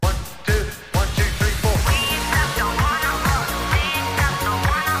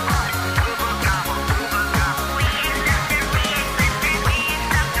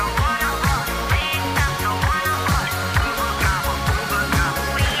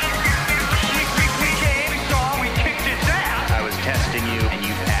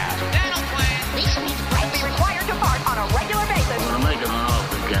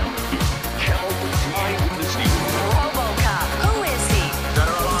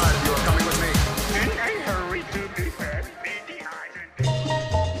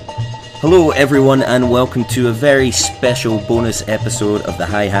Hello everyone and welcome to a very special bonus episode of the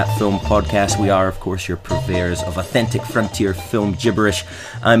Hi Hat Film Podcast. We are of course your purveyors of authentic frontier film gibberish.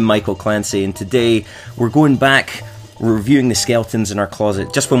 I'm Michael Clancy and today we're going back, we're reviewing the skeletons in our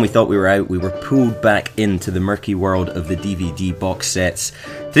closet. Just when we thought we were out, we were pulled back into the murky world of the DVD box sets.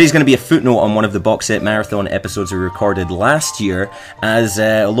 Today's going to be a footnote on one of the box set marathon episodes we recorded last year, as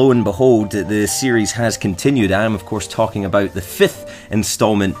lo and behold, the series has continued. I am, of course, talking about the fifth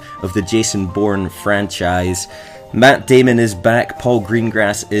installment of the Jason Bourne franchise. Matt Damon is back, Paul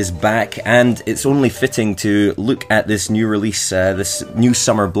Greengrass is back, and it's only fitting to look at this new release, this new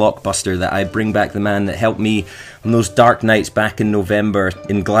summer blockbuster, that I bring back the man that helped me on those dark nights back in November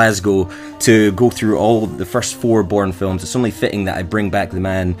in Glasgow to go through all the first four Bourne films. It's only fitting that I bring back the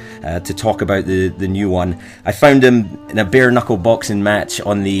man to talk about the new one. I found him in a bare-knuckle boxing match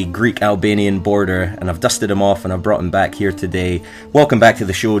on the Greek-Albanian border, and I've dusted him off and I've brought him back here today. Welcome back to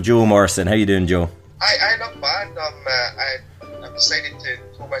the show, Joe Morrison. How you doing, Joe? I'm not bad. I've decided to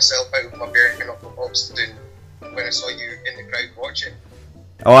pull myself out of my bare-knuckle boxing when I saw you in the crowd watching.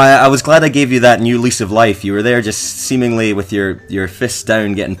 Oh, I was glad I gave you that new lease of life. You were there just seemingly with your fists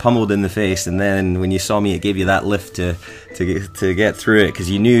down, getting pummeled in the face, and then when you saw me, it gave you that lift to get through it, because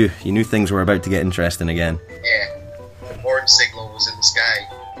you knew things were about to get interesting again. Yeah, the Bourne signal was in the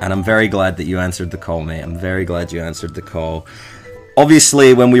sky. And I'm very glad that you answered the call, mate. I'm very glad you answered the call.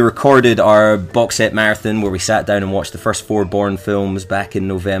 Obviously, when we recorded our box set marathon, where we sat down and watched the first four Bourne films back in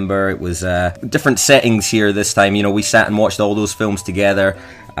November, it was different settings here this time. You know, we sat and watched all those films together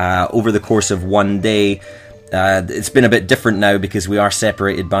over the course of one day. It's been a bit different now because we are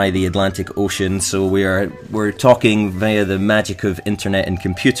separated by the Atlantic Ocean, so we're talking via the magic of internet and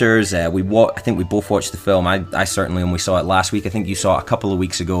computers. I think we both watched the film. I certainly only saw it last week. I think you saw it a couple of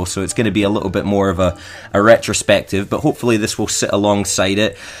weeks ago, so it's going to be a little bit more of a retrospective, but hopefully this will sit alongside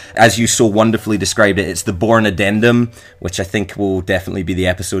it. As you so wonderfully described it, it's the Bourne Addendum, which I think will definitely be the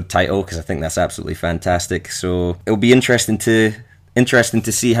episode title, because I think that's absolutely fantastic. So it'll be interesting to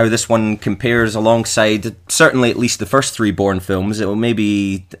see how this one compares alongside, certainly at least the first three Bourne films. It will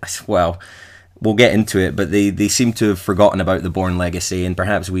maybe, well, we'll get into it, but they seem to have forgotten about the Bourne legacy, and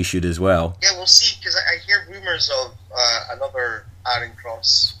perhaps we should as well. Yeah, we'll see, because I hear rumours of another Aaron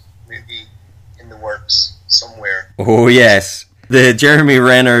Cross movie in the works somewhere. Oh yes, the Jeremy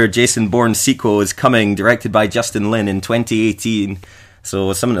Renner Jason Bourne sequel is coming, directed by Justin Lin in 2018,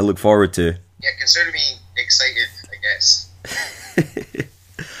 so something to look forward to. Yeah, consider me excited, I guess.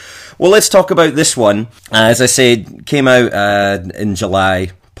 Well, let's talk about this one. As I said, came out in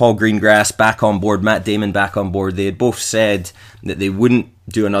July. Paul Greengrass back on board, Matt Damon back on board. They had both said that they wouldn't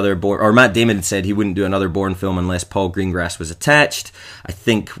do another Bourne, or Matt Damon had said he wouldn't do another Bourne film unless Paul Greengrass was attached. I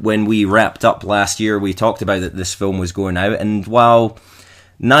think when we wrapped up last year, we talked about that this film was going out, and while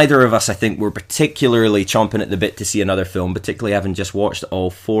neither of us, I think, were particularly chomping at the bit to see another film, particularly having just watched all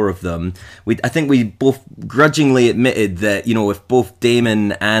four of them. I think we both grudgingly admitted that, you know, if both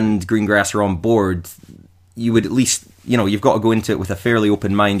Damon and Greengrass are on board, you would at least, you know, you've got to go into it with a fairly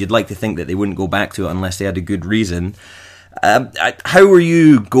open mind. You'd like to think that they wouldn't go back to it unless they had a good reason. How were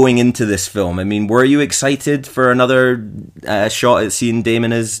you going into this film? I mean, were you excited for another shot at seeing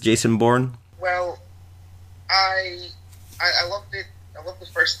Damon as Jason Bourne? Well, I loved it. I love the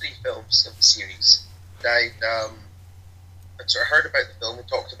first three films of the series. I'd sort of heard about the film and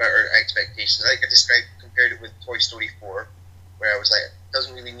talked about our expectations. I think I compared it with Toy Story 4, where I was like, it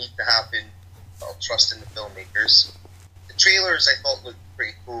doesn't really need to happen, but I'll trust in the filmmakers. The trailers I thought looked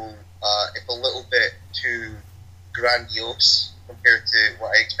pretty cool, if a little bit too grandiose compared to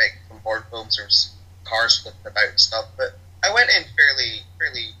what I expected from Bourne films. There's cars flipping about and stuff, but I went in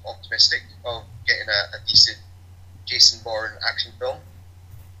fairly optimistic of getting a decent Jason Bourne action film.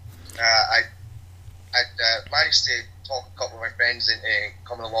 I'd managed to talk a couple of my friends into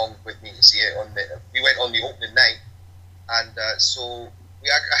coming along with me to see it. We went on the opening night, and so we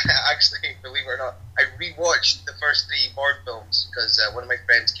actually, believe it or not, I rewatched the first three Bourne films because one of my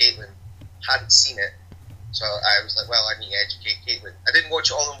friends, Caitlin, hadn't seen it. So I was like, well, I need to educate Caitlin. I didn't watch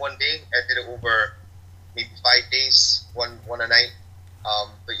it all in one day. I did it over maybe 5 days, one a night.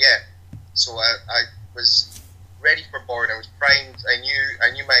 But yeah, so I was ready for Bourne. I was primed. I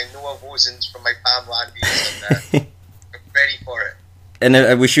knew my Noah Wosens from my Pam Landys, and I'm ready for it.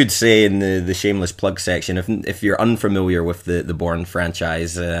 And we should say in the shameless plug section, if you're unfamiliar with the Bourne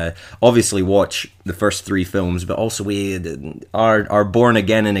franchise, obviously watch the first three films, but also our Bourne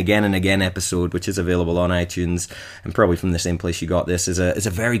Again and Again and Again episode, which is available on iTunes and probably from the same place you got this, is a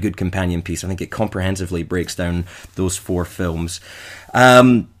very good companion piece. I think it comprehensively breaks down those four films.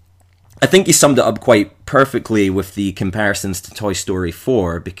 I think you summed it up quite perfectly with the comparisons to Toy Story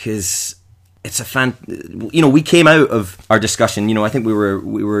 4, because it's a we came out of our discussion, I think we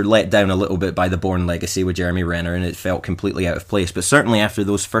were let down a little bit by the Bourne Legacy with Jeremy Renner, and it felt completely out of place. But certainly after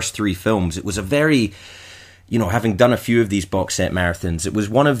those first 3 films, it was a very, having done a few of these box set marathons, it was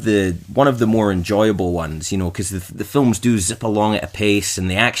one of the more enjoyable ones, because the films do zip along at a pace,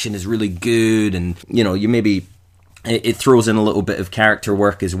 and the action is really good, and you maybe it throws in a little bit of character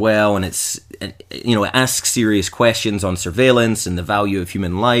work as well, and it asks serious questions on surveillance and the value of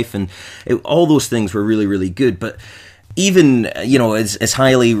human life, and all those things were really, really good. But even as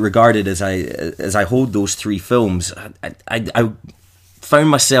highly regarded as I hold those 3 films, I found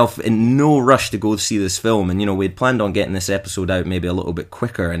myself in no rush to go see this film, and we'd planned on getting this episode out maybe a little bit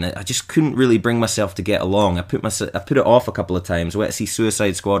quicker, and I just couldn't really bring myself to get along. I put it off a couple of times. I went to see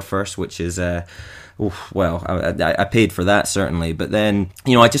Suicide Squad first, which is I paid for that, certainly, but then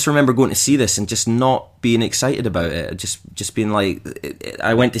I just remember going to see this and just not being excited about it, just being like,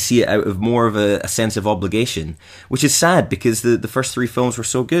 I went to see it out of more of a sense of obligation, which is sad because the first 3 films were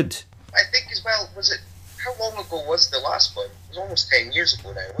so good. I think as well, how long ago was the last one? It was almost 10 years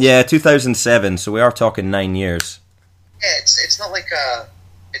ago now. Yeah, 2007, so we are talking 9 years. Yeah, it's not like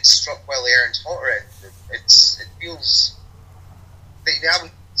it's struck while the iron's hot or anything. It feels they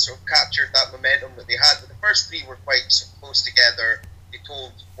haven't sort of captured that momentum that they had. But the first 3 were quite sort of close together. They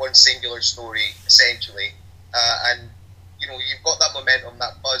told one singular story, essentially. And, you've got that momentum,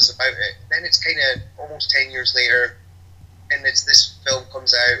 that buzz about it. Then it's kind of almost 10 years later, and this film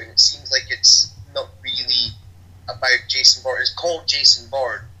comes out, and it seems like it's not really about Jason Bourne. It's called Jason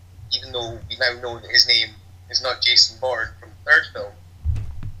Bourne, even though we now know that his name is not Jason Bourne from the 3rd film.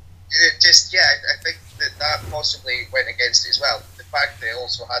 I think that possibly went against it as well. The fact that it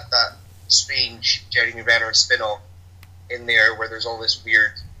also had that strange Jeremy Renner spin-off in there where there's all this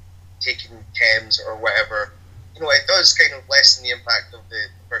weird taking chems or whatever, it does kind of lessen the impact of the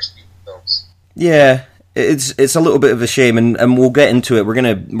first few films. Yeah, it's a little bit of a shame, and we'll get into it. We're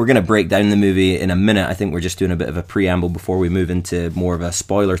gonna break down the movie in a minute. I think we're just doing a bit of a preamble before we move into more of a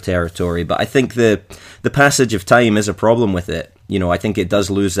spoiler territory. But I think the passage of time is a problem with it. I think it does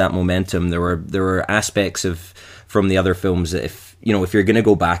lose that momentum. There were aspects from the other films that if you're going to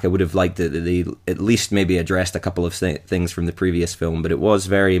go back, I would have liked that they at least maybe addressed a couple of things from the previous film. But it was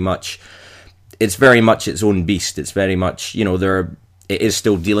very much its own beast. It's very much it is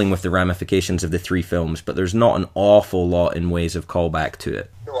still dealing with the ramifications of the 3 films, but there's not an awful lot in ways of callback to it.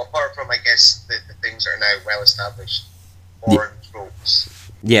 No, apart from, I guess, the things that are now well established, Bourne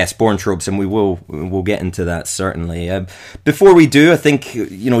tropes. Yes, Bourne tropes, and we'll get into that certainly. Before we do, I think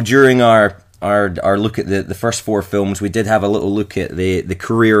during our look at the first 4 films, we did have a little look at the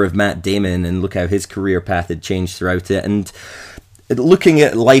career of Matt Damon and look how his career path had changed throughout it. And looking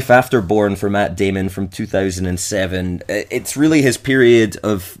at life after Bourne for Matt Damon from 2007, it's really his period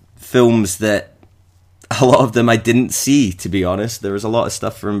of films that a lot of them I didn't see, to be honest. There was a lot of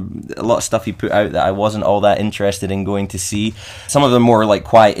stuff he put out that I wasn't all that interested in going to see. Some of them were like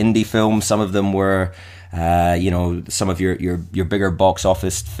quiet indie films. Some of them were some of your bigger box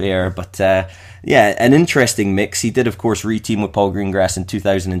office fare, but an interesting mix. He did, of course, re-team with Paul Greengrass in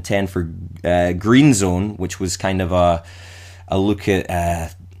 2010 for Green Zone, which was kind of a look at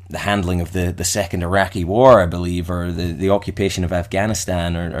the handling of the second Iraqi war, I believe, or the occupation of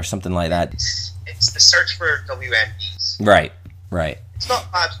Afghanistan, or something like that. It's the search for WMDs. Right. It's not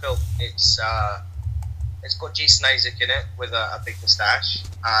a bad film. It's got Jason Isaac in it with a big moustache,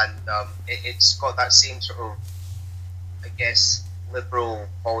 and it's got that same sort of, I guess, liberal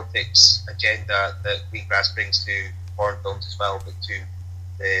politics agenda that Greengrass brings to foreign films as well, but to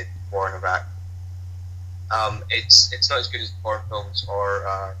the war in Iraq. It's not as good as foreign films or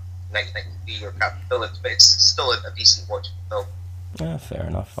 1993 or Captain Phillips, but it's still a decent watchable film. Yeah, fair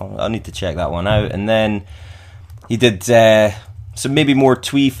enough. I'll need to check that one out. And then he did some maybe more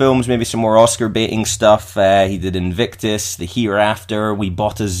twee films, maybe some more Oscar baiting stuff. He did Invictus, The Hereafter, We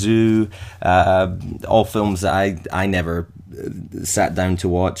Bought a Zoo, all films that I never sat down to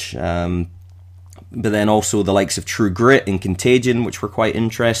watch. But then also the likes of True Grit and Contagion, which were quite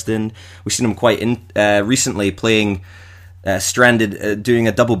interesting. We've seen him quite recently playing doing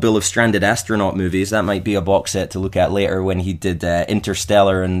a double bill of Stranded Astronaut movies. That might be a box set to look at later, when he did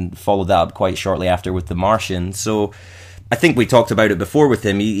Interstellar and followed that up quite shortly after with The Martian. So I think we talked about it before with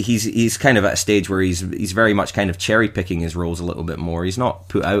him. He's kind of at a stage where he's very much kind of cherry picking his roles a little bit more. He's not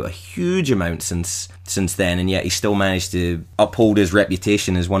put out a huge amount since then, and yet he still managed to uphold his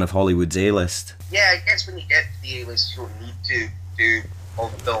reputation as one of Hollywood's A-list. Yeah, I guess when you get to the A-list, you don't need to do all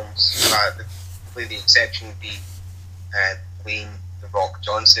the films. The exception would be Wayne the Rock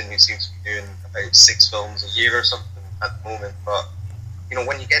Johnson, who seems to be doing about 6 films a year or something at the moment. But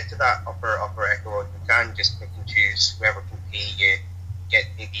when you get to that upper echelon, you can just pick and choose whoever can pay you. Get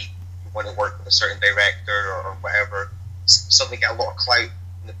maybe you want to work with a certain director or whatever. Suddenly get a lot of clout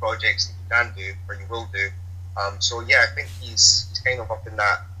in the projects that you can do or you will do. So yeah, I think he's kind of up in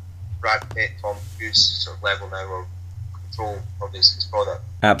that Brad Pitt, Tom Cruise sort of level now of control of his product.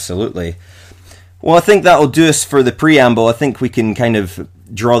 Absolutely. Well, I think that'll do us for the preamble. I think we can kind of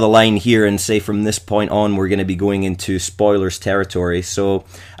draw the line here and say from this point on we're going to be going into spoilers territory. So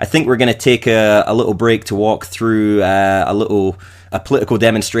I think we're going to take a little break to walk through a political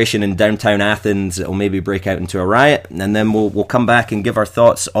demonstration in downtown Athens. It'll maybe break out into a riot, and then we'll come back and give our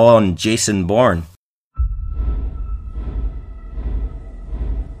thoughts on Jason Bourne.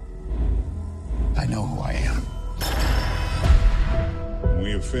 I know who I am. When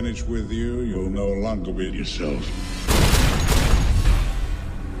we are finished with you, you'll no longer be yourself.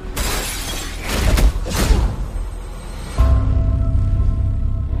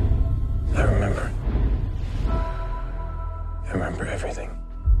 I remember everything.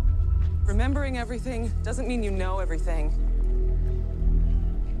 Remembering everything doesn't mean you know everything.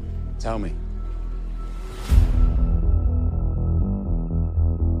 Tell me.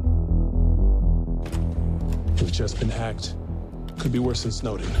 We've just been hacked. Could be worse than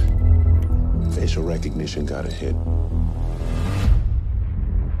Snowden. Facial recognition got a hit.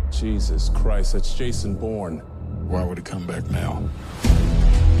 Jesus Christ, that's Jason Bourne. Why would it come back now?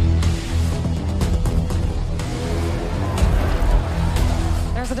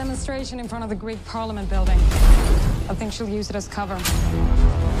 There's a demonstration in front of the Greek Parliament building. I think she'll use it as cover.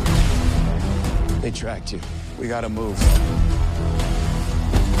 They tracked you. We gotta move.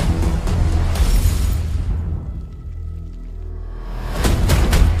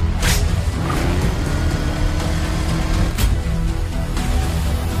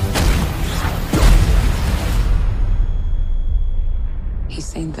 He's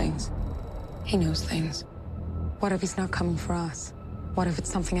seen things. He knows things. What if he's not coming for us? What if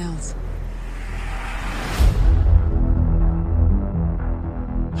it's something else?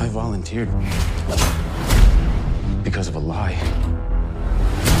 I volunteered because of a lie.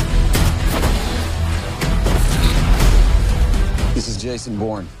 This is Jason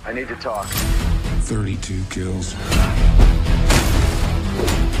Bourne. I need to talk. 32 kills.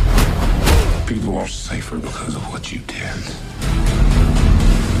 People are safer because of what you did.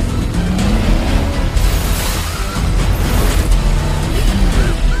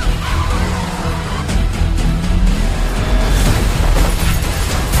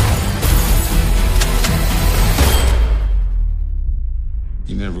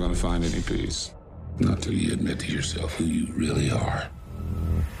 You're never gonna find any peace. Not till you admit to yourself who you really are.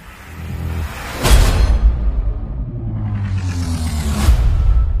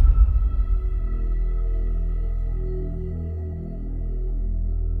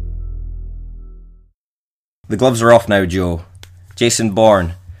 The gloves are off now, Joe. Jason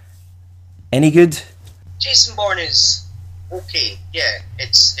Bourne. Any good? Jason Bourne is okay. Yeah,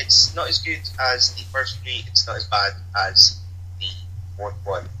 it's not as good as the first 3. It's not as bad as the 4th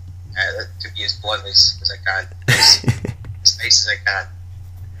one. To be as blunt as I can, as nice as I can.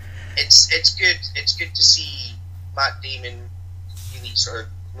 It's good. It's good to see Matt Damon really sort of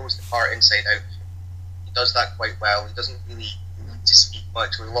knows the part inside out. He does that quite well. He doesn't really need to speak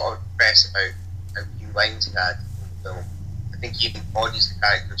much. There was a lot of press about how few lines he had in the film. I think he embodies the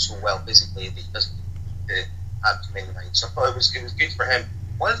character so well physically that he doesn't need to have too many lines. So I thought it was good for him.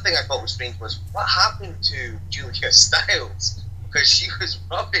 One thing I thought was strange was what happened to Julia Stiles, because she was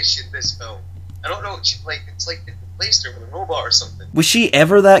rubbish in this film. I don't know. It's like they replaced her with a robot or something. Was she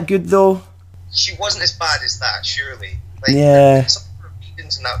ever that good though? She wasn't as bad as that, surely. Like, yeah. Some of her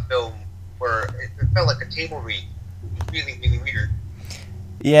readings in that film it felt like a table read. It was really, really weird.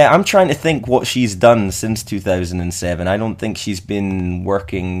 Yeah, I'm trying to think what she's done since 2007. I don't think she's been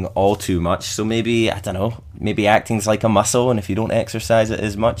working all too much. So maybe, I don't know, maybe acting's like a muscle, and if you don't exercise it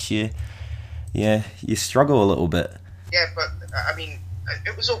as much, you struggle a little bit. Yeah, but, I mean,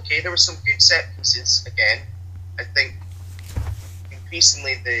 it was okay. There were some good set pieces, again. I think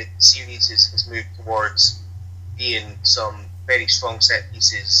increasingly the series has moved towards being some very strong set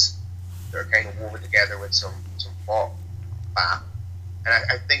pieces that are kind of woven together with some plot bam. And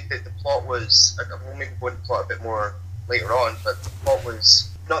I think that the plot was, we'll maybe go into the plot a bit more later on, but the plot was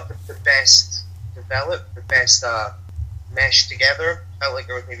not the best developed, the best meshed together. Felt like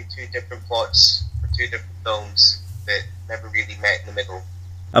there was maybe 2 different plots for 2 different films that never really met in the middle.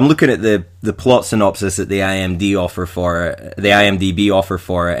 I'm looking at the plot synopsis that the IMDb offer for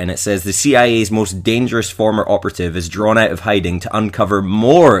it, and it says the CIA's most dangerous former operative is drawn out of hiding to uncover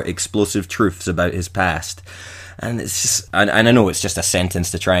more explosive truths about his past. And it's just, and I know it's just a sentence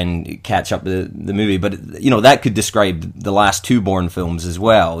to try and catch up the movie, but that could describe the last two Bourne films as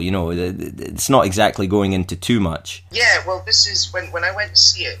well. It's not exactly going into too much. Yeah, well, this is when I went to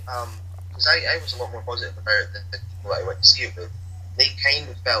see it, because I was a lot more positive about it than the people I went to see it with. They kind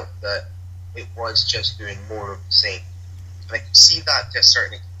of felt that it was just doing more of the same. And I could see that to a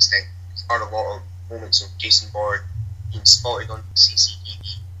certain extent. There are a lot of moments of Jason Bourne being spotted on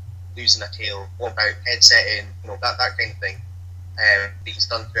CCTV, losing a tail, going about headset in, that kind of thing. That he's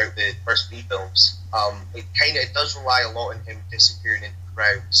done throughout the first three films. It does rely a lot on him disappearing into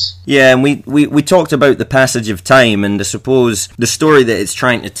crowds. Yeah, and we talked about the passage of time, and I suppose the story that it's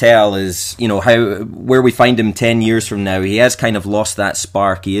trying to tell is, where we find him 10 years from now. He has kind of lost that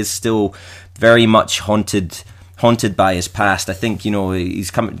spark. He is still very much haunted by his past. I think,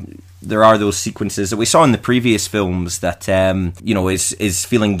 he's coming. There are those sequences that we saw in the previous films that, is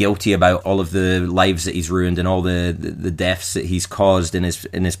feeling guilty about all of the lives that he's ruined and all the deaths that he's caused in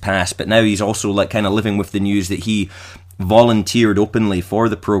his past. But now he's also kind of living with the news that he volunteered openly for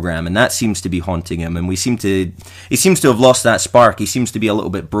the program, and that seems to be haunting him. And he seems to have lost that spark. He seems to be a little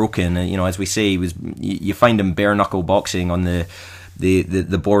bit broken. As we say, you find him bare knuckle boxing on the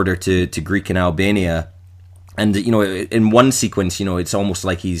border to Greek and Albania. And in one sequence, it's almost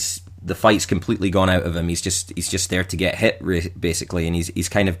like the fight's completely gone out of him. He's just there to get hit, basically, and he's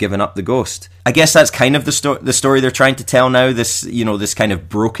kind of given up the ghost. I guess that's kind of the story they're trying to tell now. This kind of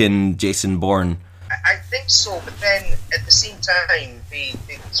broken Jason Bourne. I think so, but then at the same time, they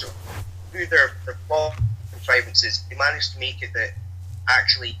sort of, through their plot contrivances, they managed to make it that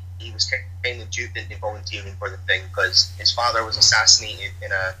actually he was kind of duped into volunteering for the thing because his father was assassinated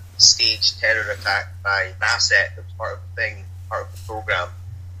in a staged terror attack by an asset that was part of the thing, part of the program.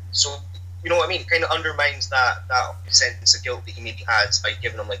 So, you know what I mean? It kind of undermines that sense of guilt that he maybe has by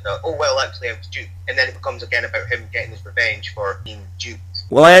giving him like actually I was duped. And then it becomes again about him getting his revenge for being duped.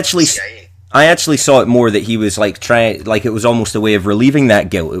 Well, I actually saw it more that he was it was almost a way of relieving that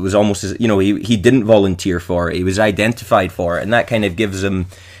guilt. It was almost as, he didn't volunteer for it. He was identified for it, and that kind of gives him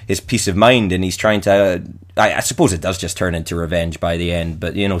his peace of mind, and he's trying to, I suppose it does just turn into revenge by the end,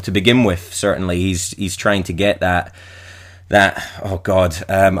 but, to begin with, certainly he's trying to get that, oh God,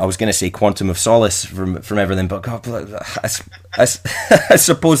 I was going to say quantum of solace from everything, but God, I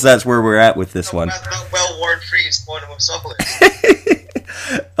suppose that's where we're at with this one. That well-worn phrase, quantum of solace.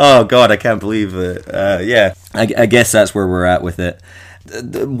 Oh God, I can't believe it. Yeah, I guess that's where we're at with it.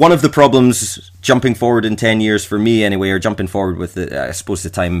 One of the problems jumping forward in 10 years for me anyway, or jumping forward with it, I suppose the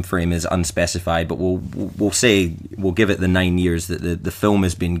time frame is unspecified, but we'll give it the 9 years that the film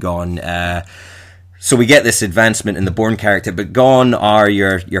has been gone. So we get this advancement in the Bourne character, but gone are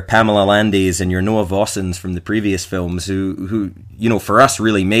your Pamela Landys and your Noah Vossens from the previous films, who for us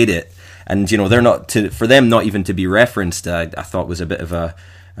really made it. And they're not for them not even to be referenced. I thought was a bit of a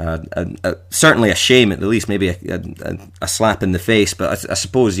certainly a shame, at the least, maybe a slap in the face. But I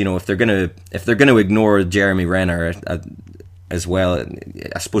suppose if they're gonna ignore Jeremy Renner as well,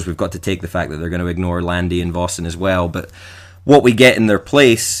 I suppose we've got to take the fact that they're going to ignore Landy and Vossen as well. But what we get in their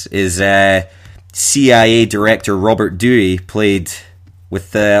place is CIA Director Robert Dewey, played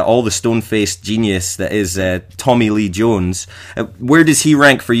with all the stone-faced genius that is Tommy Lee Jones. Where does he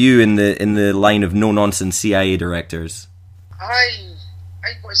rank for you in the line of no-nonsense CIA directors? I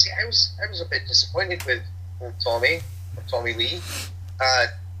gotta say, I was a bit disappointed with old Tommy Lee. I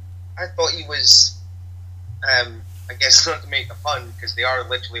thought he was, I guess not to make a pun, because they are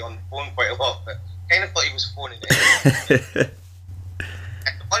literally on the phone quite a lot, but kind of thought he was phoning it.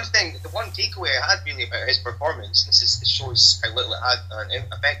 The one takeaway I had really about his performance, and this shows how little it had an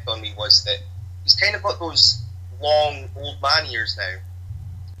effect on me, was that he's kind of got those long old man ears now.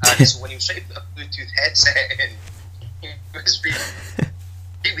 And so when he was trying to put a Bluetooth headset in, he was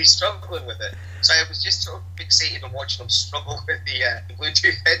really struggling with it. So I was just sort of fixated on watching him struggle with the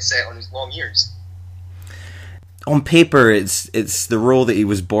Bluetooth headset on his long ears. On paper, it's the role that he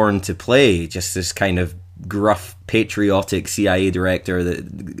was born to play, just this kind of gruff, patriotic CIA director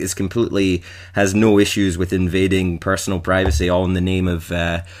that is completely has no issues with invading personal privacy, all in the name of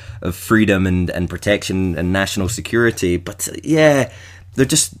freedom and protection and national security. But yeah,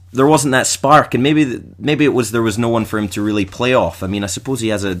 there wasn't that spark, and maybe it was there was no one for him to really play off. I mean, I suppose he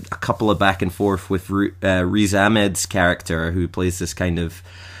has a couple of back and forth with Riz Ahmed's character, who plays this kind of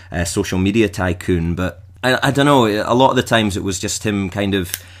social media tycoon, but I don't know, a lot of the times it was just him kind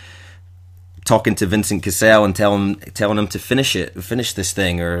of talking to Vincent Cassel and telling him to finish this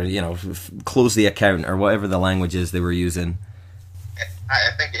thing, or close the account, or whatever the language is they were using.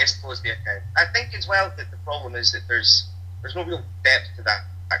 I think it is close the account. I think as well that the problem is that there's no real depth to that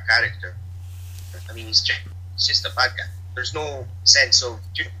character. I mean, he's just a bad guy. There's no sense of,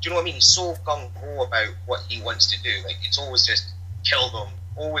 do you know what I mean? He's so gung-ho about what he wants to do. Like, it's always just kill them,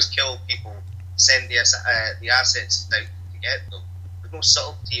 always kill people, send the assets out to get them. There's no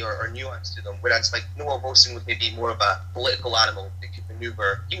subtlety or nuance to them. Whereas, like, Noah Wilson was maybe more of a political animal that could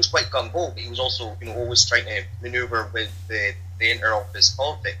maneuver. He was quite gung-ho, but he was also, always trying to maneuver with the inter-office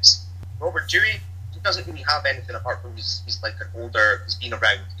politics. Robert Dewey, he doesn't really have anything apart from he's like an older, he's been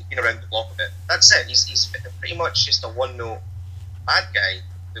around the block a bit. That's it. He's pretty much just a one-note bad guy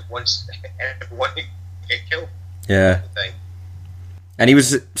that wants everyone to get killed. Yeah. And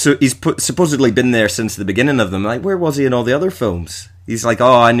he's supposedly been there since the beginning of them. Like, where was he in all the other films? He's like,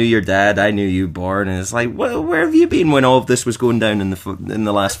 oh, I knew your dad, I knew you, Bourne. And it's like, well, where have you been when all of this was going down in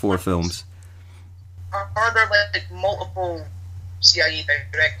the last 4 films? Are there like multiple CIA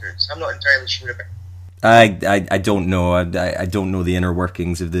directors? I'm not entirely sure about. I don't know. I don't know the inner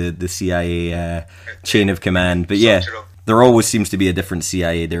workings of the CIA chain of command, but yeah, there always seems to be a different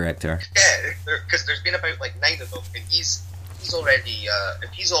CIA director. Yeah, because there's been about like 9 of them, and he's already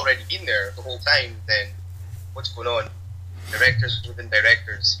if he's already been there the whole time, then what's going on? Directors within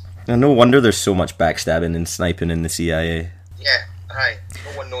directors. And no wonder there's so much backstabbing and sniping in the CIA. Yeah, aye.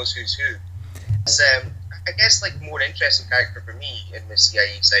 No one knows who's who. It's, I guess like more interesting character for me in the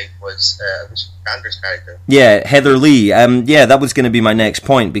CIA side was Vander's character. Yeah, Heather Lee. Yeah, that was going to be my next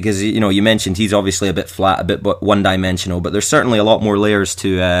point, because you mentioned he's obviously a bit flat, a bit one-dimensional, but there's certainly a lot more layers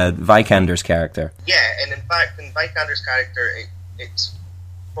to Vikander's character. Yeah, and in fact, in Vikander's character, it's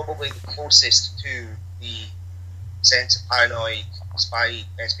probably the closest to the sense of paranoid spy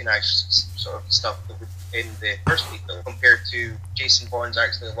espionage sort of stuff that was in the first film, compared to Jason Bourne's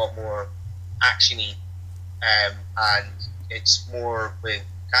actually a lot more actiony. And it's more with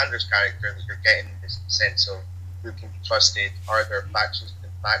Kander's character that you're getting this sense of who can be trusted, are there factions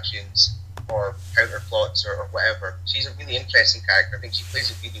within factions, or counterplots, or whatever. She's a really interesting character. I think she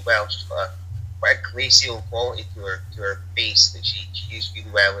plays it really well. She's got quite a glacial quality to her face that she used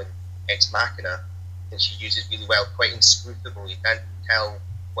really well in Ex Machina, and she uses really well, quite inscrutable. You can't tell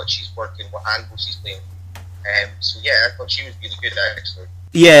what she's working, what angle she's playing. So yeah, I thought she was really good actually.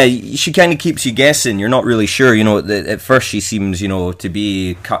 Yeah, she kind of keeps you guessing. You're not really sure. At first she seems, to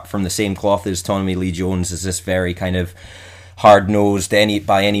be cut from the same cloth as Tommy Lee Jones, as this very kind of hard-nosed,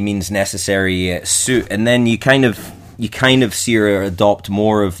 by any means necessary suit, and then you kind of see her adopt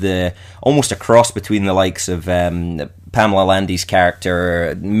more of almost a cross between the likes of Pamela Landy's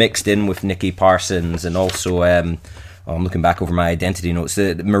character mixed in with Nikki Parsons, and also I'm looking back over my identity notes.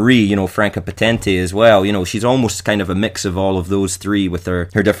 Marie, Franca Potente as well. She's almost kind of a mix of all of those three with her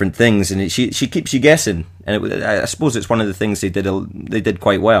different things, and she keeps you guessing. And I suppose it's one of the things they did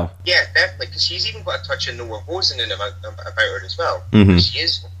quite well. Yeah, definitely, because she's even got a touch of Noah Bosen in about her as well. Mm-hmm. She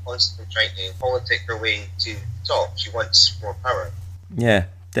is constantly trying to politic her way to the top. She wants more power. Yeah,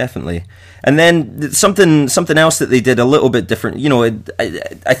 definitely. And then something else that they did a little bit different.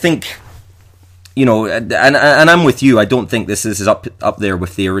 I think. And I'm with you. I don't think this is up there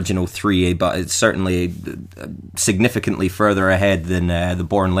with the original 3, but it's certainly significantly further ahead than the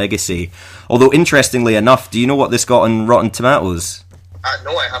Bourne Legacy. Although, interestingly enough, do you know what this got on Rotten Tomatoes?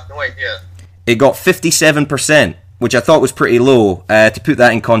 No, I have no idea. It got 57%, which I thought was pretty low. To put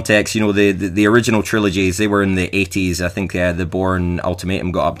that in context, the original trilogies, they were in the 80s. I think the Bourne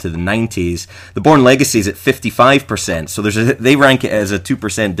Ultimatum got up to the 90s. The Bourne Legacy is at 55%, so they rank it as a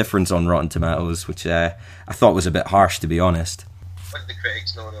 2% difference on Rotten Tomatoes, which I thought was a bit harsh, to be honest. What do the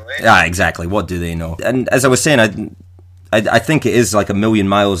critics know, though, eh? Ah, exactly. What do they know? And as I was saying, I think it is like a million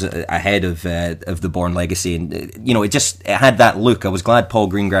miles ahead of the Bourne Legacy, and it had that look. I was glad Paul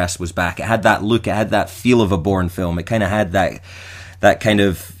Greengrass was back. It had that look. It had that feel of a Bourne film. It kind of had that kind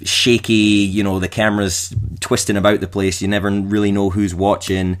of shaky, the camera's twisting about the place. You never really know who's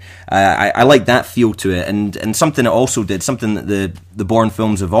watching. I like that feel to it, and something it also did, something that the Bourne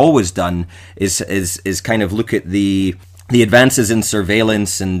films have always done, is kind of look at the advances in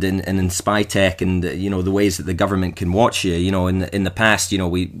surveillance and in spy tech, and the ways that the government can watch you. In the past,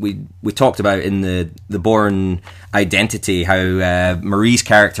 we talked about in the Bourne Identity how Marie's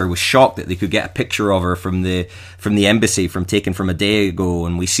character was shocked that they could get a picture of her from the embassy taken from a day ago,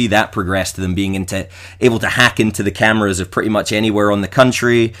 and we see that progress to them being able to hack into the cameras of pretty much anywhere on the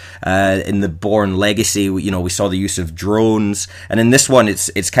country. In the Bourne Legacy, we saw the use of drones, and in this one,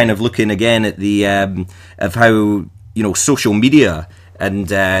 it's kind of looking again at the of how social media And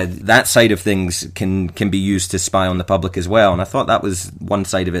that side of things can be used to spy on the public as well. And I thought that was one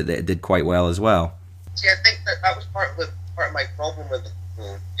side of it that it did quite well as well. See, I think that was part of my problem with it,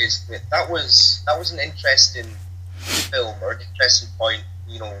 though, is that was an interesting film, or an interesting point.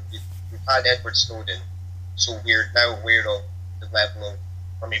 You know, we've had Edward Snowden, so we're now aware of the level of,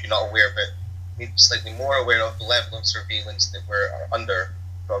 or maybe not aware, but maybe slightly more aware of the level of surveillance that we're under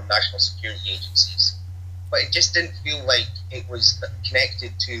from national security agencies. But it just didn't feel like it was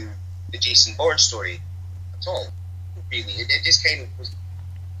connected to the Jason Bourne story at all, really. It just kind of was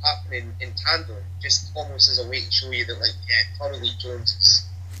happening in tandem, just almost as a way to show you that, like, yeah, Tommy Lee Jones is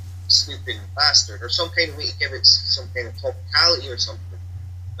snooping bastard, or some kind of way to give it some kind of topicality or something.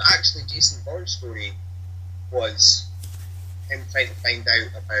 But actually, Jason Bourne's story was him trying to find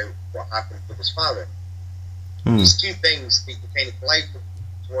out about what happened with his father. These two things, they kind of collide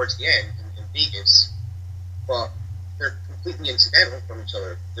towards the end in Vegas, but they're completely incidental from each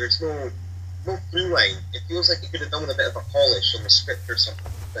other. There's no through line. It feels like it could have done with a bit of a polish on the script or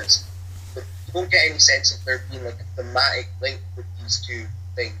something, because you don't get any sense of there being like a thematic link with these two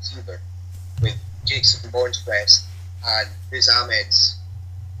things either. With Jason Bourne's quest and Riz Ahmed's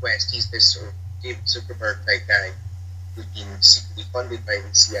quest, he's this sort of David Zuckerberg type guy who's been secretly funded by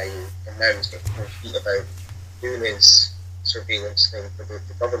the CIA, and now he's getting more feet about doing his surveillance thing for the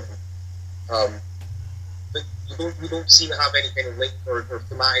government. But we don't seem to have any kind of link or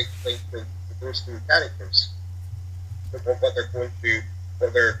thematic link with those two characters. What they're going through,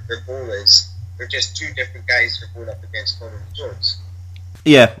 what their goal is. They're just two different guys who are going up against Tommy Lee Jones.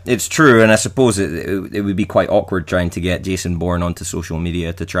 Yeah, it's true, and I suppose it would be quite awkward trying to get Jason Bourne onto social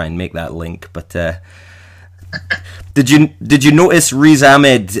media to try and make that link. But did you notice Riz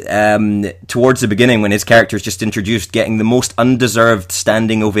Ahmed towards the beginning, when his character is just introduced, getting the most undeserved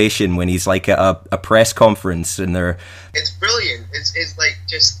standing ovation when he's like at a press conference and they're... It's brilliant. It's like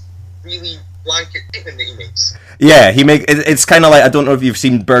just really blanket statement that he makes. Yeah, it's kind of like, I don't know if you've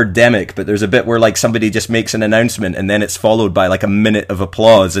seen Birdemic, but there's a bit where like somebody just makes an announcement and then it's followed by like a minute of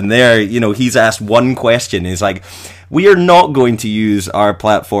applause, and there, you know, he's asked one question, he's like, we are not going to use our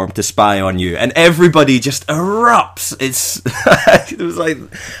platform to spy on you, and everybody just erupts. It was like,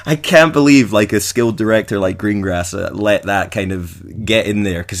 I can't believe like a skilled director like Greengrass let that kind of get in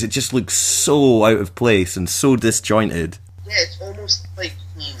there, because it just looks so out of place and so disjointed. Yeah, it's almost like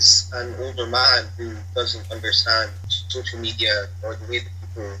he's an older man who doesn't understand social media or the way that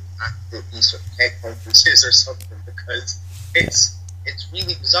people act at these sort of tech conferences or something, because it's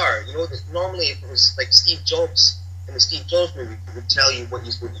really bizarre. You know, that normally if it was like Steve Jobs in the Steve Jobs movie, he would tell you what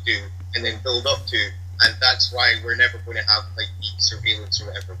he's going to do and then build up to, and that's why we're never going to have like deep surveillance or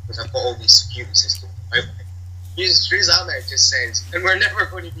whatever, because I've got all these security systems. Riz Ahmed just says, and we're never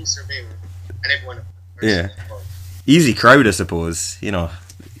going to be surveilled, and everyone. Yeah. Easy crowd, I suppose. You know,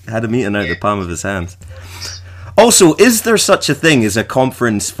 had a meeting out the palm of his hand. Also, is there such a thing as a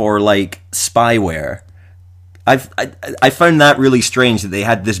conference for like spyware? I found that really strange that they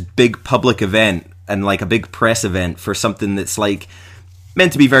had this big public event and like a big press event for something that's like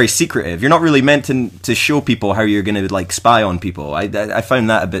meant to be very secretive. You're not really meant to show people how you're going to like spy on people. I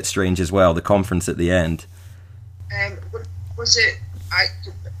found that a bit strange as well. The conference at the end. Was it?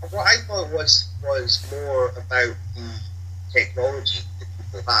 What I thought was more about the technology that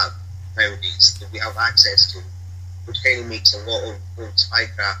people have nowadays, that we have access to, which kind of makes a lot of old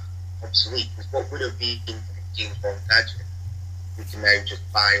spycraft obsolete. Because what would have been a James Bond gadget, we can now just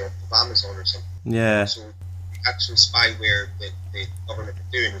buy off of Amazon or something. Yeah. So the actual spyware that the government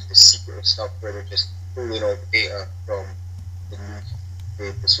are doing is the secretive stuff where they're just pulling all the data from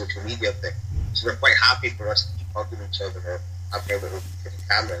the social media thing. So they're quite happy for us to keep talking to each other or have their little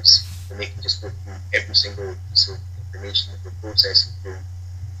cameras, and they can just go through every single piece of information that we're processing through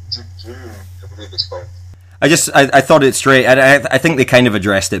Deep Dream, I believe it's called. I thought it straight. I think they kind of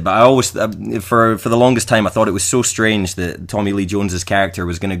addressed it, but I always, for the longest time, I thought it was so strange that Tommy Lee Jones's character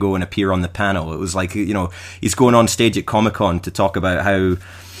was going to go and appear on the panel. It was like, you know, he's going on stage at Comic-Con to talk about how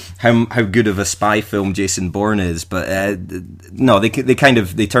good of a spy film Jason Bourne is, but no, they turned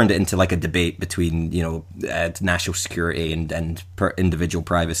it into like a debate between, you know, national security and individual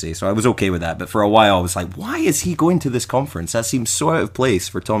privacy. So I was okay with that, but for a while I was like, why is he going to this conference? That seems so out of place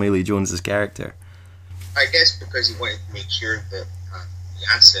for Tommy Lee Jones's character. I guess because he wanted to make sure that the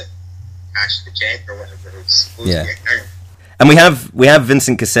asset cashed the check or whatever it's supposed to get down. And we have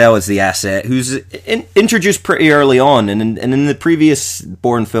Vincent Cassel as the asset, who's introduced pretty early on, and in the previous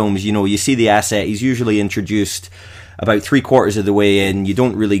Bourne films, you know, you see the asset. He's usually introduced about 3/4 of the way in. You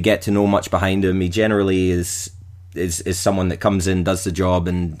don't really get to know much behind him. He generally is is someone that comes in, does the job,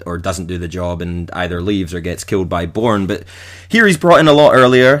 or doesn't do the job, and either leaves or gets killed by Bourne. But here he's brought in a lot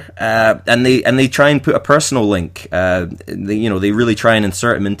earlier, and they try and put a personal link. They really try and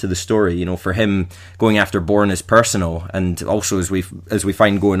insert him into the story. For him, going after Bourne is personal, and also as we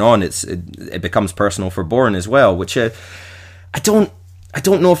find going on, it becomes personal for Bourne as well, which I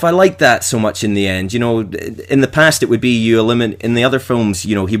don't know if I like that so much in the end. In the past it would be in the other films,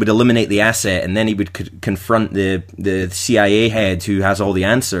 he would eliminate the asset and then he would confront the CIA head who has all the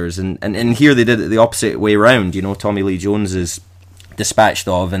answers. And here they did it the opposite way around. Tommy Lee Jones is dispatched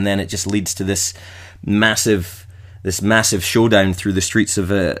of, and then it just leads to this massive showdown through the streets of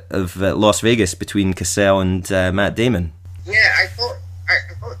Las Vegas between Cassell and Matt Damon. Yeah, I thought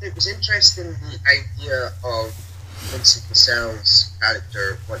it was interesting, the idea of Vincent Cassell's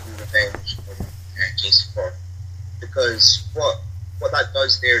character wanting revenge on Jason Bourne, because what that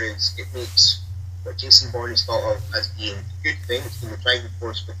does there is it makes what Jason Bourne is thought of as being a good thing. It's been the driving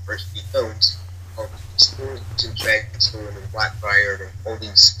force for the first 3 films of exposing Treadstone and Blackbriar and all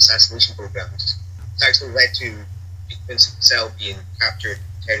these assassination programs. It's actually led to Vincent Cassell being captured,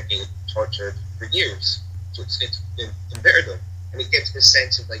 interrogated, tortured for years. So it's embittered them. And it gives this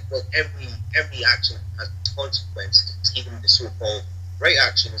sense of every action has consequences. Even the so-called right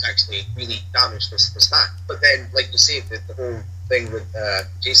action has actually really damaged this man. But then, like you say, the whole thing with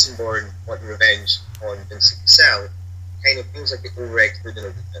Jason Bourne wanting revenge on Vincent Cassell kind of feels like it overacted a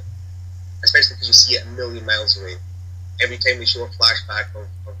little bit, especially because you see it a million miles away. Every time they show a flashback of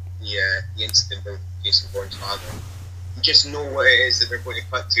the incident with Jason Bourne's father, you just know what it is that they're going to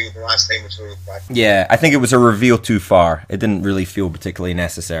cut to the last time we show the flashback. Yeah, I think it was a reveal too far. It didn't really feel particularly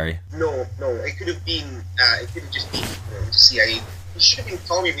necessary. No, it could have been, it could have just been the CIA. It should have been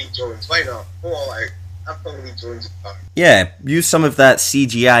Tommy Lee Jones. Why not? Go all out. Have Tommy Lee Jones in power. Yeah, use some of that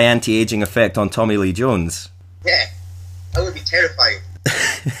CGI anti-aging effect on Tommy Lee Jones. Yeah, that would be terrifying.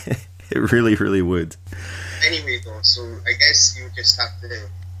 It really, really would. Anyway, though, so I guess you just have to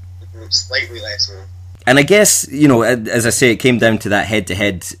go slightly less old. And I guess, as I say, it came down to that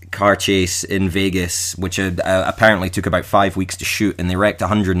head-to-head car chase in Vegas, which apparently took about 5 weeks to shoot, and they wrecked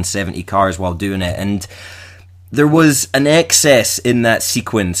 170 cars while doing it. And there was an excess in that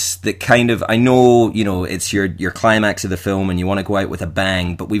sequence that kind of, I know, it's your climax of the film and you want to go out with a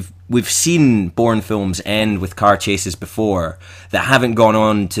bang, but we've seen Bourne films end with car chases before that haven't gone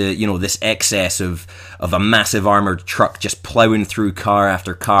on to, this excess of a massive armored truck just plowing through car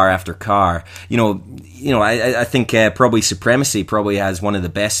after car after car. I think probably Supremacy probably has one of the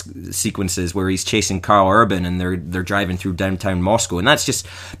best sequences where he's chasing Carl Urban and they're driving through downtown Moscow, and that's just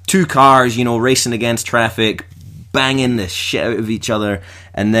 2 cars, racing against traffic, banging the shit out of each other,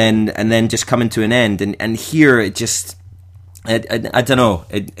 and then just coming to an end. And here it just, I don't know,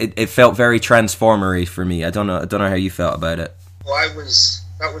 it felt very Transformery for me. I don't know how you felt about it. Well, that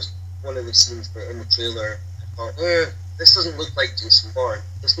was one of the scenes that in the trailer I thought, this doesn't look like Jason Bourne.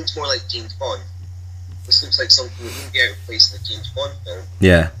 This looks more like James Bond. This looks like something that wouldn't be out of place in a James Bond film.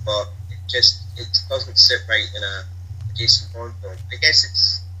 Yeah. But it doesn't sit right in a Jason Bourne film. I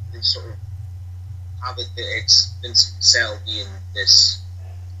guess they sort of have it that it's Vincent Cassell being this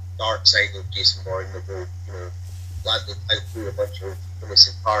dark side of Jason Bourne that will, gladly plow through a bunch of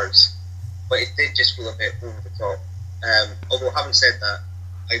innocent cars. But it did just feel a bit over the top. Although having said that,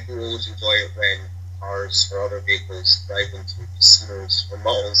 I do always enjoy it when cars or other vehicles drive into casinos or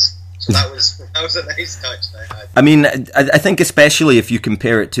malls. So that was a nice touch that I had. I mean, I think especially if you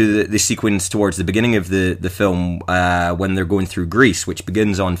compare it to the sequence towards the beginning of the film when they're going through Greece, which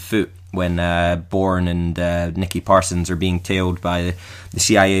begins on foot, when Bourne and Nicky Parsons are being tailed by the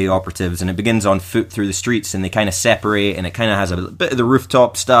CIA operatives, and it begins on foot through the streets, and they kind of separate, and it kind of has a bit of the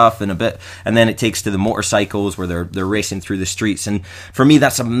rooftop stuff and then it takes to the motorcycles where they're racing through the streets. And for me,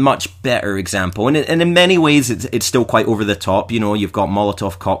 that's a much better example, and in many ways it's still quite over the top. You've got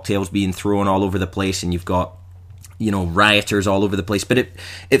Molotov cocktails being thrown all over the place, and you've got rioters all over the place, but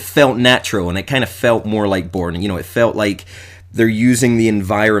it felt natural, and it kind of felt more like Bourne. It felt like they're using the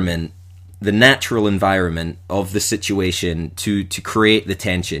environment, the natural environment of the situation to create the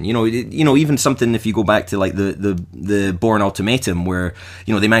tension. Even something, if you go back to like the Bourne Ultimatum, where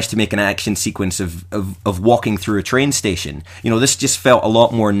they managed to make an action sequence of walking through a train station. This just felt a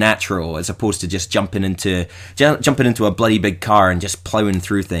lot more natural as opposed to just jumping into a bloody big car and just plowing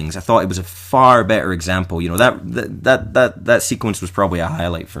through things. I thought it was a far better example. That sequence was probably a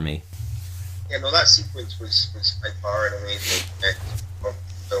highlight for me. Yeah, no, that sequence was by far and away the of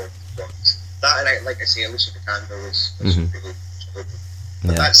the film. That, and like I say, Alicia Vikander was really good.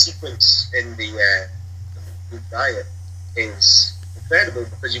 But that sequence in the riot is incredible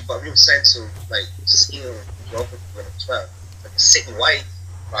because you've got a real sense of like scale and geography in it as well. Like a city-wide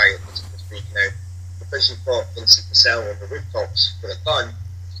riot was breaking out because you've got Vincent Cassell on the rooftops with a gun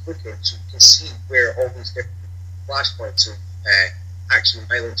looking, so you can see where all these different flashpoints of action and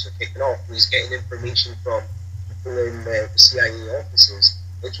violence are kicking off. And he's getting information from people in the CIA offices.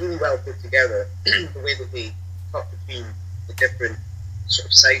 It's really well put together. The way that they cut between the different sort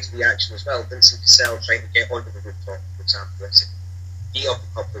of sides of the action as well. Vincent Cassell trying to get onto the rooftop, for example, let's say, beat up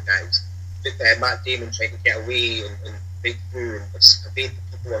a couple of guys. Matt Damon trying to get away and break through and evade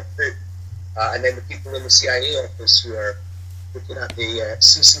the people on foot. And then the people in the CIA office who are looking at the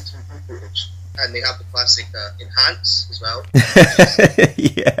CCTV footage. And they have the classic enhance as well.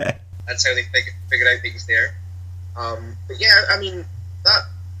 Yeah. That's how they figure out that he's there. But yeah, I mean,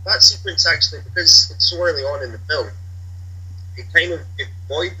 that sequence actually, because it's so early on in the film, it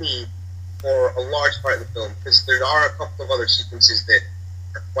buoyed me for a large part of the film, because there are a couple of other sequences that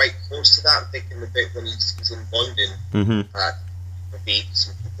are quite close to that. I'm thinking the bit when he's in London, evade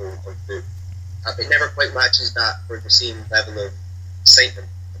some people on foot. But it never quite matches that for the same level of excitement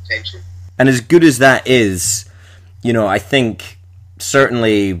and tension. And as good as that is, you know, I think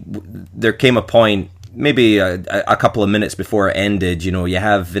certainly there came a point, maybe a couple of minutes before it ended, you know, you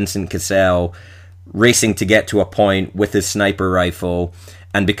have Vincent Cassell racing to get to a point with his sniper rifle,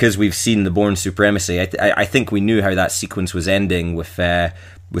 and because we've seen the Bourne supremacy, I think we knew how that sequence was ending with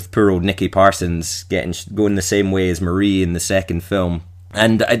poor old Nicky Parsons going the same way as Marie in the second film.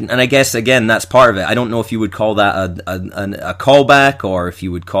 And I guess, again, that's part of it. I don't know if you would call that a callback or if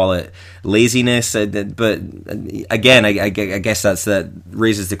you would call it laziness. But again, I guess that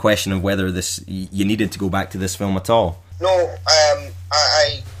raises the question of whether you needed to go back to this film at all. No,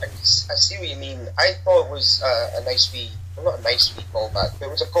 I see what you mean. I thought it was a nice wee, well, not a nice wee callback, but it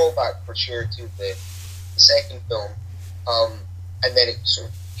was a callback for sure to the second film. And then it sort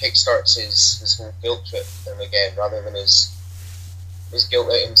of kickstarts his whole guilt trip for him again, rather than his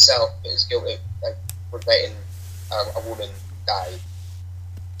guilt at himself, but his guilt at for letting a woman die.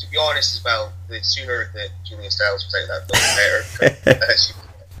 To be honest as well, the sooner that Julia Stiles was out of that film, the better.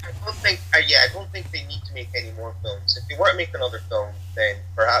 I don't think they need to make any more films. If they were to make another film, then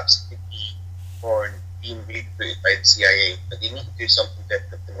perhaps it could be Bourne being rebooted by the CIA, but they need to do something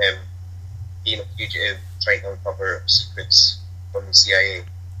different than him being a fugitive trying to uncover secrets from the CIA.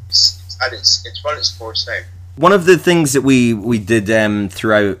 It's run its course now. One of the things that we did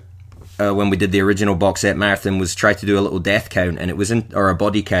throughout when we did the original box set marathon was try to do a little death count, and it was or a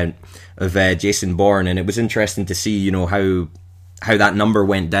body count of Jason Bourne, and it was interesting to see, you know, how that number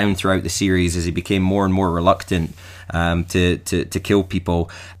went down throughout the series as he became more and more reluctant to kill people.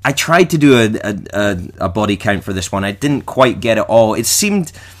 I tried to do a body count for this one. I didn't quite get it all. It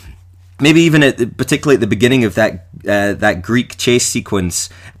seemed, maybe even particularly at the beginning of that Greek chase sequence,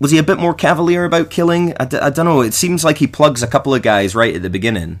 was he a bit more cavalier about killing? I don't know. It seems like he plugs a couple of guys right at the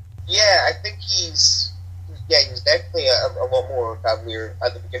beginning. Yeah, I think he's definitely a lot more cavalier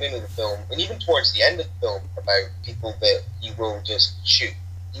at the beginning of the film, and even towards the end of the film, about people that he will just shoot.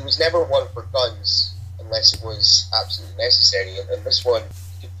 He was never one for guns unless it was absolutely necessary, and this one,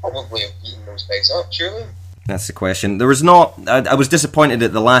 he could probably have beaten those guys up, surely. That's the question. There was not. I was disappointed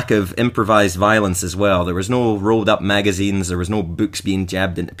at the lack of improvised violence as well. There was no rolled up magazines. There was no books being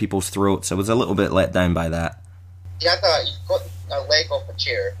jabbed into people's throats. I was a little bit let down by that. He got a leg off a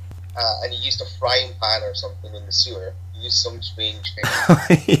chair, and he used a frying pan or something in the sewer. He used some strange kind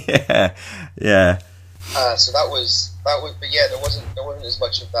of yeah. So that was, but yeah, there wasn't as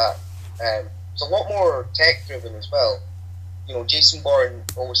much of that. It's a lot more tech driven as well. You know, Jason Bourne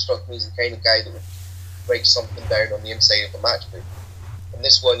always struck me as the kind of guy that would write something down on the inside of a matchbook. And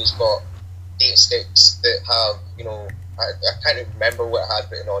this one, he's got data sticks that have, you know, I can't even remember what it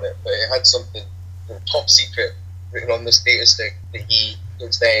had written on it, but it had something, you know, top secret written on this data stick that he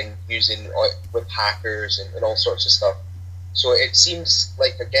is then using with hackers and all sorts of stuff. So it seems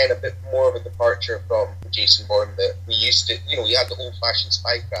like, again, a bit more of a departure from Jason Bourne that we used to, you know, you had the old-fashioned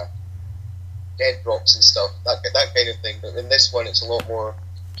spycraft, dead drops and stuff, that kind of thing. But in this one, it's a lot more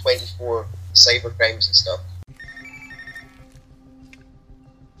 24 cyber crimes and stuff.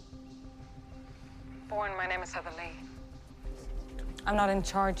 Bourne, my name is Heather Lee. I'm not in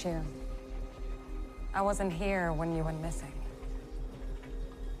charge here. I wasn't here when you went missing.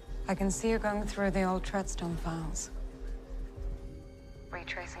 I can see you're going through the old Treadstone files.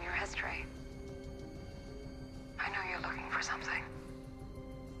 Retracing your history. I know you're looking for something.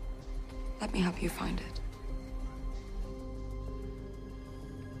 Let me help you find it.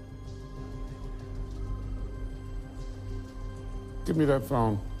 Give me that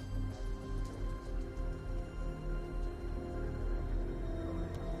phone.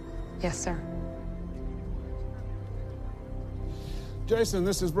 Yes, sir. Jason,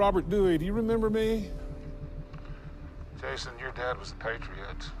 this is Robert Dewey. Do you remember me? Jason, your dad was a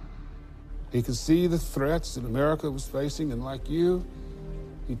patriot. He could see the threats that America was facing, and like you,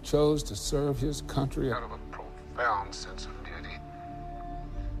 he chose to serve his country Out of a profound sense of duty.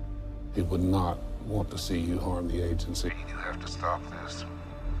 He would not want to see you harm the agency. You have to stop this.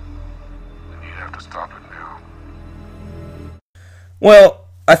 And you have to stop it now. Well,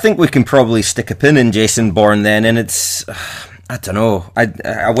 I think we can probably stick a pin in Jason Bourne then, and it's... I don't know.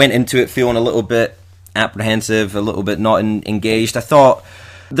 I went into it feeling a little bit apprehensive, a little bit not engaged. I thought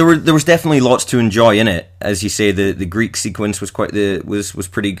there was definitely lots to enjoy in it. As you say, the Greek sequence was was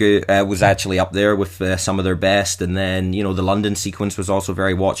pretty good. Was actually up there with some of their best, and then the London sequence was also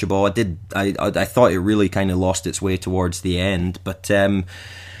very watchable. I thought it really kind of lost its way towards the end, but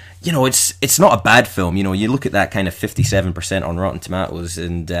it's not a bad film. You look at that kind of 57% on Rotten Tomatoes,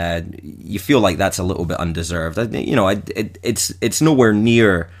 and you feel like that's a little bit undeserved. It's nowhere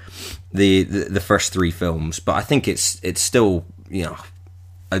near the first three films, but I think it's still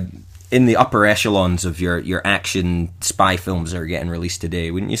in the upper echelons of your action spy films that are getting released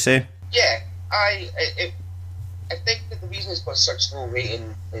today, wouldn't you say? Yeah, I think that the reason it's got such low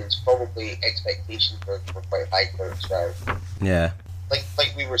rating is probably expectations were quite high for it as well. Yeah.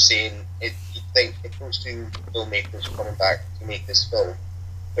 Like we were saying, you'd think if those two filmmakers are coming back to make this film,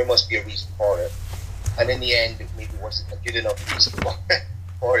 there must be a reason for it. And in the end, it maybe wasn't a good enough reason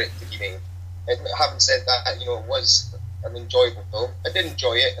for it to be made. And having said that, it was an enjoyable film. I did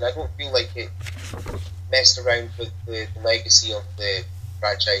enjoy it, and I don't feel like it messed around with the legacy of the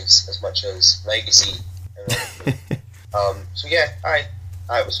franchise as much as Legacy. So yeah,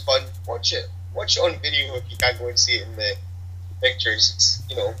 it was fun. Watch it on video if you can't go and see it in the pictures.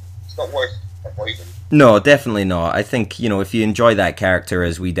 It's not worth avoiding. No, definitely not. I think if you enjoy that character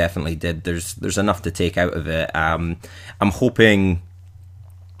as we definitely did, there's enough to take out of it. I'm hoping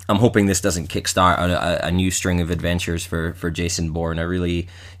this doesn't kickstart a new string of adventures for Jason Bourne. I really,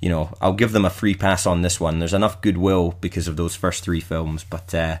 I'll give them a free pass on this one. There's enough goodwill because of those first three films,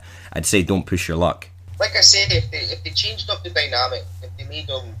 but I'd say don't push your luck. Like I said, if they changed up the dynamic, if they made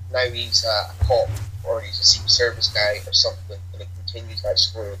him now he's a cop or he's a Secret Service guy or something, and it continues that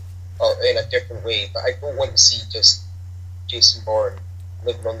story in a different way, but I don't want to see just Jason Bourne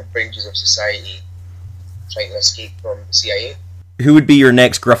living on the fringes of society, trying to escape from the CIA. Who would be your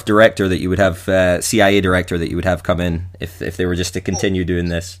next gruff director that you would have, CIA director that you would have come in if they were just to continue doing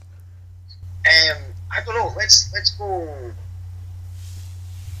this? I don't know. Let's go.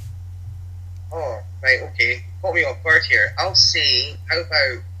 Oh, right, okay. Caught me off guard here. I'll say, how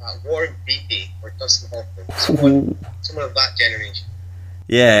about Warren Beatty or Dustin Hoffman? Someone of that generation.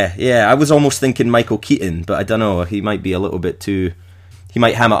 Yeah. I was almost thinking Michael Keaton, but I don't know. He might be a little bit too... He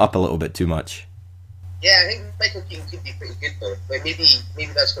might ham it up a little bit too much. Yeah, I think Michael Keaton could be pretty good though. But maybe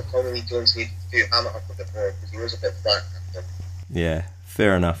that's what Tommy Lee Jones needed to do, ham it up a bit more, because he was a bit flat. Yeah,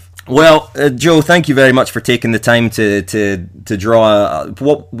 fair enough. Well, Joe, thank you very much for taking the time to draw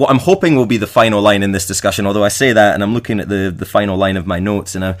what I'm hoping will be the final line in this discussion, although I say that and I'm looking at the final line of my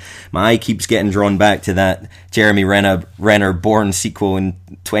notes and my eye keeps getting drawn back to that Jeremy Renner Bourne sequel in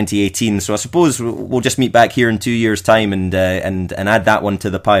 2018, so I suppose we'll just meet back here in 2 years' time and add that one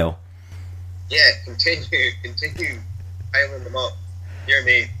to the pile. Yeah, continue piling them up. Hear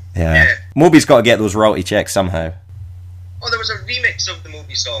me. Yeah. Moby's got to get those royalty checks somehow. Oh, there was a remix of the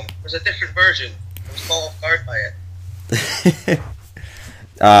movie song. There was a different version. I was caught off guard by it.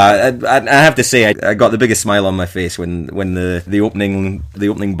 I have to say, I got the biggest smile on my face when the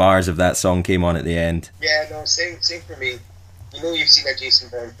opening bars of that song came on at the end. Yeah, no, same for me. You've seen a Jason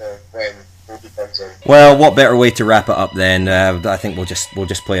Bourne film when Moby comes in. Well, what better way to wrap it up then? I think we'll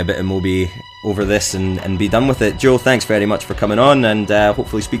just play a bit of Moby over this and be done with it. Joe, thanks very much for coming on, and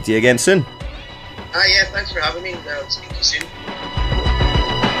hopefully speak to you again soon. Yeah, thanks for having me. I'll speak to you soon.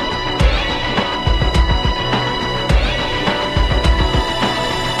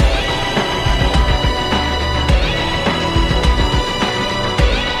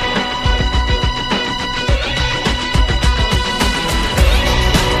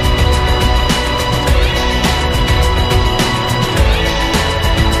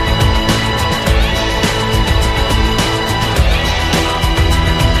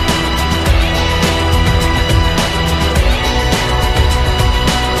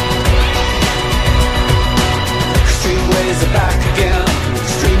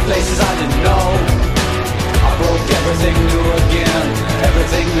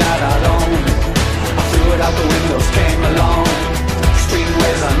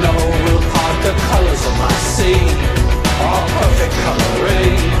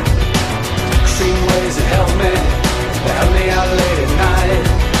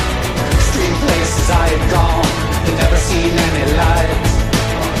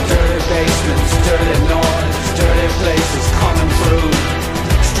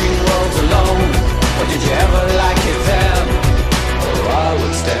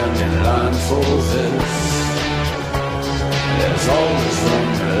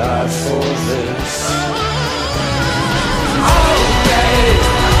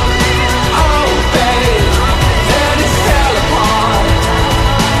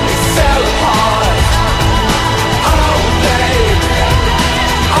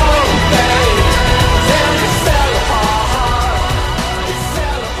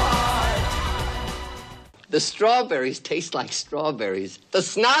 The strawberries taste like strawberries. The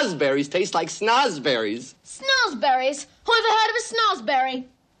snozberries taste like snozberries. Snozberries? Who ever heard of a snozberry?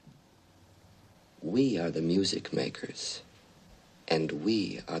 We are the music makers, and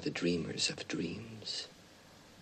we are the dreamers of dreams.